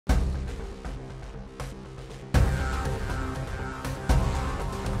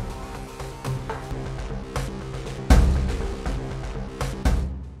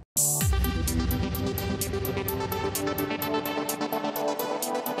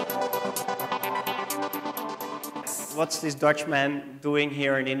what's this Dutchman doing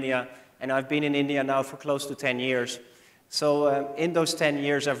here in India? And I've been in India now for close to 10 years. So in those 10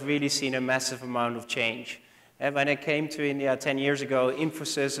 years, I've really seen a massive amount of change. And when I came to India 10 years ago,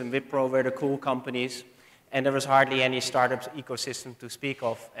 Infosys and Wipro were the cool companies, and there was hardly any startup ecosystem to speak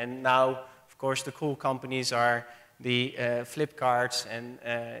of. And now, of course, the cool companies are the Flipkarts and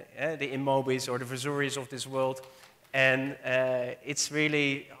the Immobis or the Vesuris of this world. And it's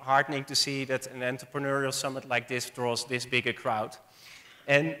really heartening to see that an entrepreneurial summit like this draws this big a crowd.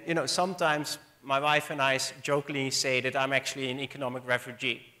 And you know, sometimes my wife and I jokingly say that I'm actually an economic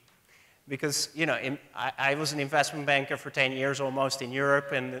refugee. Because you know, I was an investment banker for 10 years almost in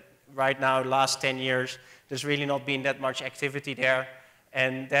Europe, and right now, the last 10 years, there's really not been that much activity there.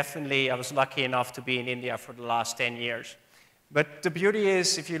 And definitely, I was lucky enough to be in India for the last 10 years. But the beauty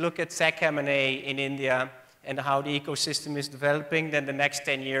is, if you look at tech M&A in India and how the ecosystem is developing, then the next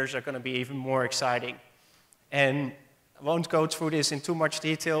 10 years are going to be even more exciting. And I won't go through this in too much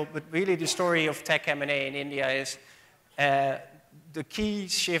detail, but really the story of tech M&A in India is the key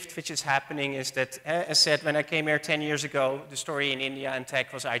shift which is happening is that, as I said, when I came here 10 years ago, the story in India and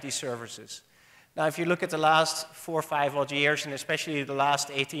tech was IT services. Now, if you look at the last 4 or 5 odd years, and especially the last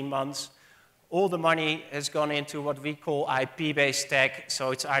 18 months, all the money has gone into what we call IP-based tech,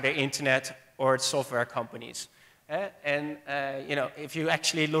 so it's either internet or it's software companies. You know, if you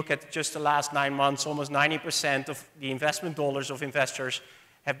actually look at just the last 9 months, almost 90% of the investment dollars of investors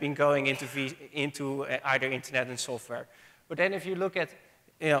have been going into either internet and software. But then if you look at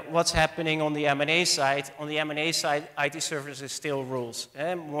what's happening on the M&A side, IT services still rules.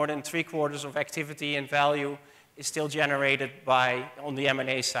 More than 3/4 of activity and value is still generated on the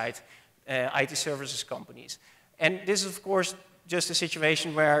M&A side, IT services companies. And this is, of course, just a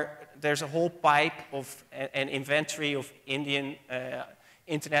situation where there's a whole pipe of an inventory of Indian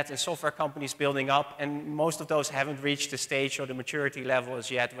internet and software companies building up, and most of those haven't reached the stage or the maturity level as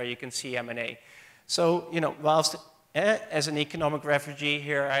yet where you can see M&A. So, you know, whilst as an economic refugee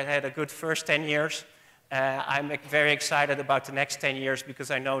here, I had a good first 10 years. I'm very excited about the next 10 years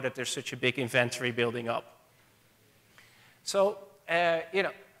because I know that there's such a big inventory building up. So, you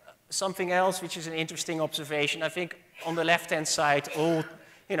know, something else which is an interesting observation, I think on the left-hand side, all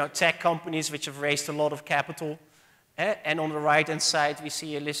tech companies which have raised a lot of capital. And on the right-hand side, we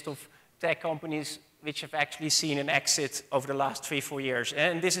see a list of tech companies which have actually seen an exit over the last 3-4 years.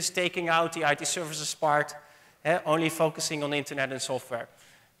 And this is taking out the IT services part, only focusing on internet and software.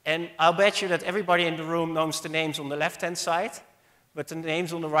 And I'll bet you that everybody in the room knows the names on the left-hand side, but the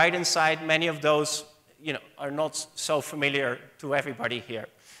names on the right-hand side, many of those are not so familiar to everybody here.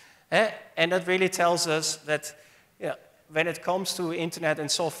 And that really tells us that when it comes to internet and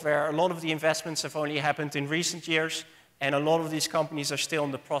software, a lot of the investments have only happened in recent years, and a lot of these companies are still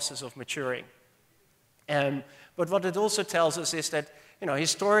in the process of maturing. But what it also tells us is that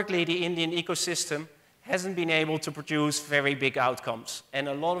historically the Indian ecosystem hasn't been able to produce very big outcomes. And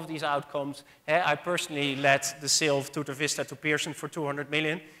a lot of these outcomes, I personally led the sale of Tutor Vista to Pearson for 200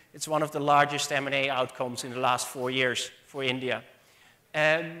 million. It's one of the largest M&A outcomes in the last 4 years for India.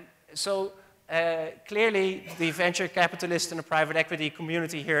 So clearly, the venture capitalists and the private equity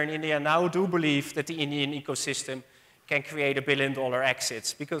community here in India now do believe that the Indian ecosystem can create $1 billion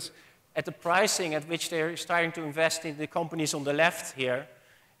exits, because at the pricing at which they're starting to invest in the companies on the left here,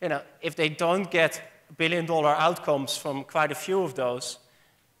 if they don't get $1 billion outcomes from quite a few of those,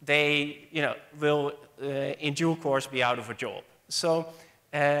 they will in due course be out of a job. So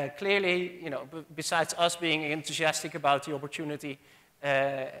clearly, besides us being enthusiastic about the opportunity,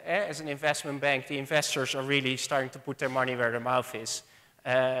 as an investment bank, the investors are really starting to put their money where their mouth is.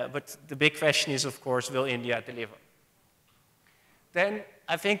 But the big question is, of course, will India deliver? Then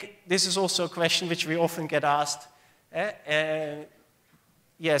I think this is also a question which we often get asked.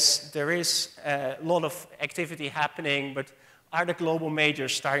 Yes, there is a lot of activity happening, but are the global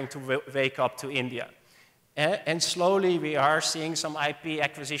majors starting to wake up to India? And slowly we are seeing some IP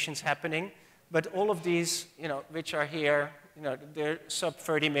acquisitions happening, but all of these, which are here, they're sub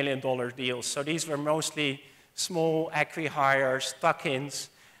 $30 million deals. So these were mostly small acqui-hires, tuck-ins.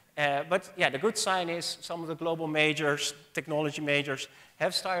 But yeah, the good sign is some of the global majors, technology majors,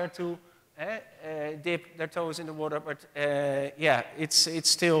 have started to dip their toes in the water. But yeah, it's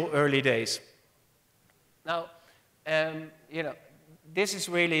still early days. Now, this is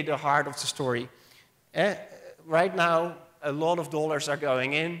really the heart of the story. Right now, a lot of dollars are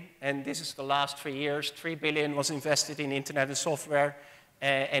going in, and this is the last 3 years. $3 billion was invested in internet and software,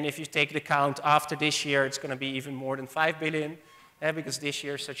 and if you take the count after this year, it's going to be even more than $5 billion, because this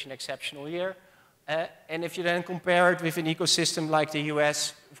year is such an exceptional year. And if you then compare it with an ecosystem like the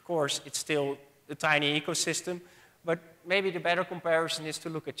US, of course, it's still a tiny ecosystem, But maybe the better comparison is to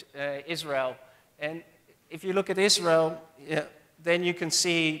look at Israel. And if you look at Israel, then you can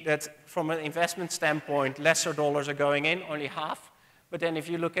see that from an investment standpoint, lesser dollars are going in, only half. But then if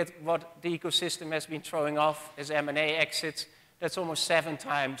you look at what the ecosystem has been throwing off as M&A exits, that's almost 7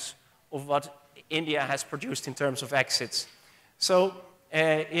 times of what India has produced in terms of exits. So,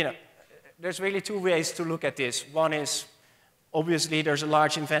 there's really 2 ways to look at this. One is, obviously, there's a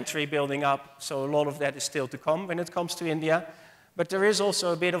large inventory building up, so a lot of that is still to come when it comes to India. But there is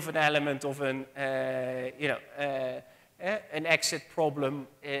also a bit of an element of an exit problem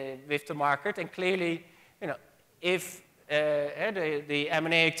with the market. And clearly, if the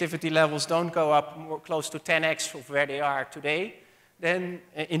M&A activity levels don't go up more close to 10x of where they are today, then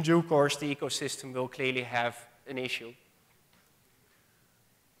in due course, the ecosystem will clearly have an issue.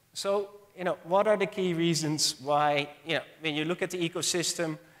 So, what are the key reasons why, when you look at the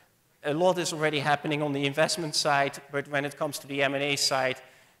ecosystem, a lot is already happening on the investment side, but when it comes to the M&A side,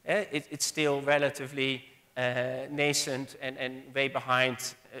 it's still relatively nascent and way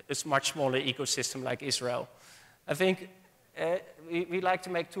behind a much smaller ecosystem like Israel. I think we like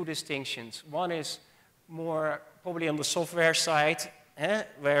to make 2 distinctions. One is more probably on the software side,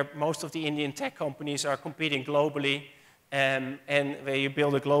 where most of the Indian tech companies are competing globally, and where you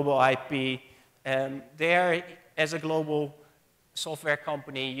build a global IP. There, as a global software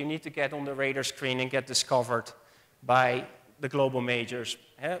company, you need to get on the radar screen and get discovered by the global majors,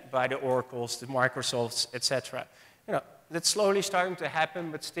 by the Oracles, the Microsofts, etc. That's slowly starting to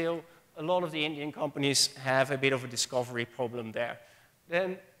happen, but still a lot of the Indian companies have a bit of a discovery problem there.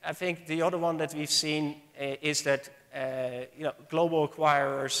 Then I think the other one that we've seen is that global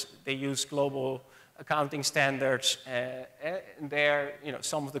acquirers, they use global accounting standards, and there,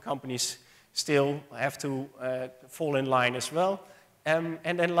 some of the companies still have to fall in line as well. And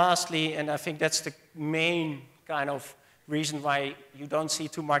then lastly, and I think that's the main kind of reason why you don't see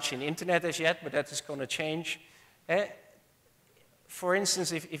too much in internet as yet, but that is going to change. For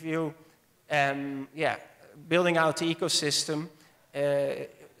instance, if you, building out the ecosystem,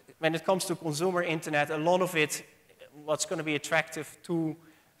 when it comes to consumer internet, a lot of it, what's going to be attractive to,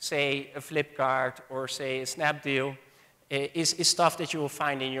 say, a Flipkart or, say, a Snapdeal, is stuff that you will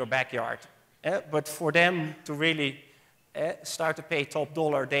find in your backyard. But for them to really start to pay top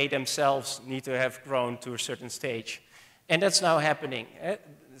dollar, they themselves need to have grown to a certain stage. And that's now happening.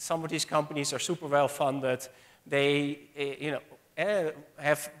 Some of these companies are super well funded. They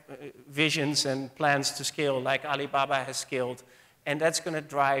have visions and plans to scale like Alibaba has scaled. And that's going to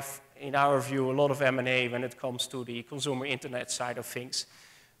drive, in our view, a lot of M&A when it comes to the consumer internet side of things.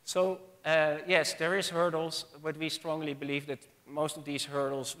 So, yes, there is hurdles, but we strongly believe that most of these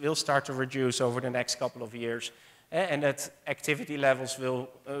hurdles will start to reduce over the next couple of years, and that activity levels will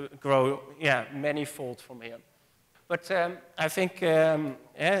grow, many-fold from here. But I think as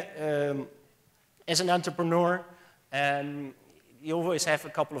an entrepreneur, you always have a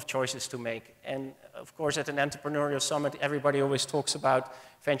couple of choices to make. And of course, at an entrepreneurial summit, everybody always talks about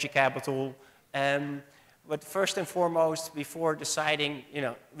venture capital. But first and foremost, before deciding,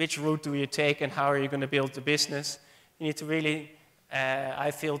 which route do you take and how are you going to build the business, you need to really,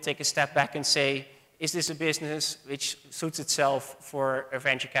 I feel, take a step back and say, is this a business which suits itself for a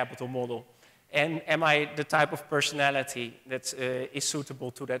venture capital model? And am I the type of personality that is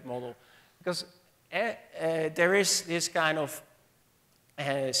suitable to that model? Because there is this kind of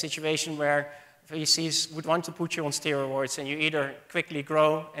situation where VCs would want to put you on steroids, and you either quickly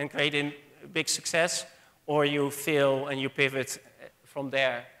grow and create a big success, or you fail and you pivot from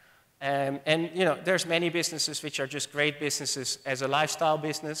there. And there's many businesses which are just great businesses as a lifestyle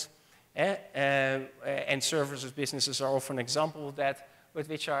business, and services businesses are often an example of that, but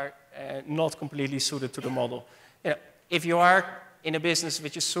which are not completely suited to the model. If you are in a business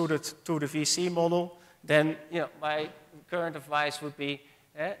which is suited to the VC model, then my current advice would be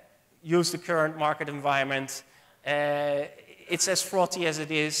use the current market environment. It's as frothy as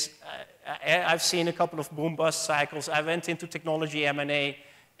it is. I've seen a couple of boom-bust cycles. I went into technology M&A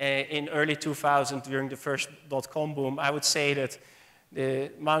in early 2000 during the first .com boom. I would say that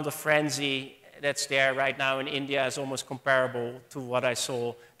the amount of frenzy that's there right now in India is almost comparable to what I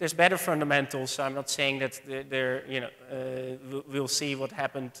saw. There's better fundamentals, so I'm not saying that we'll see what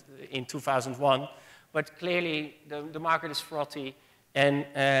happened in 2001, but clearly the market is frothy,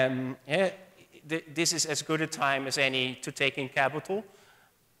 and this is as good a time as any to take in capital.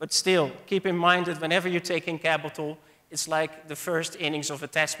 But still, keep in mind that whenever you take in capital, it's like the first innings of a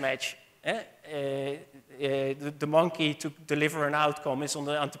test match. The monkey to deliver an outcome is on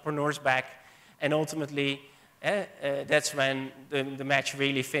the entrepreneur's back, and ultimately, that's when the match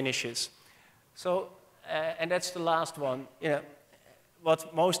really finishes. So and that's the last one,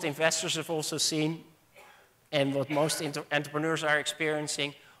 what most investors have also seen and what most entrepreneurs are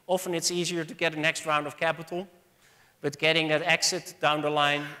experiencing, often it's easier to get a next round of capital, but getting that exit down the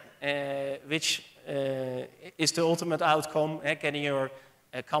line, which is the ultimate outcome, getting your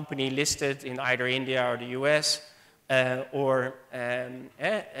company listed in either India or the US, or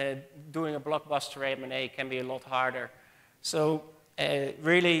doing a blockbuster M&A can be a lot harder. So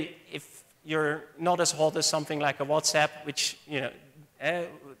really, if you're not as hot as something like a WhatsApp, which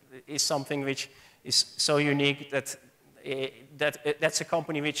is something which is so unique that that's a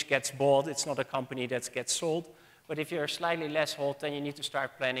company which gets bought, it's not a company that gets sold. But if you're slightly less hot, then you need to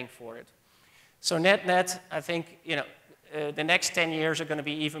start planning for it. So net, I think the next 10 years are going to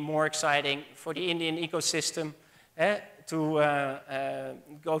be even more exciting for the Indian ecosystem. To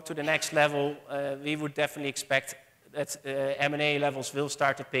go to the next level, we would definitely expect that M&A levels will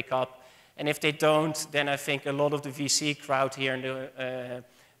start to pick up. And if they don't, then I think a lot of the VC crowd here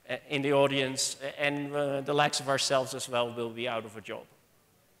in the audience and the likes of ourselves as well will be out of a job.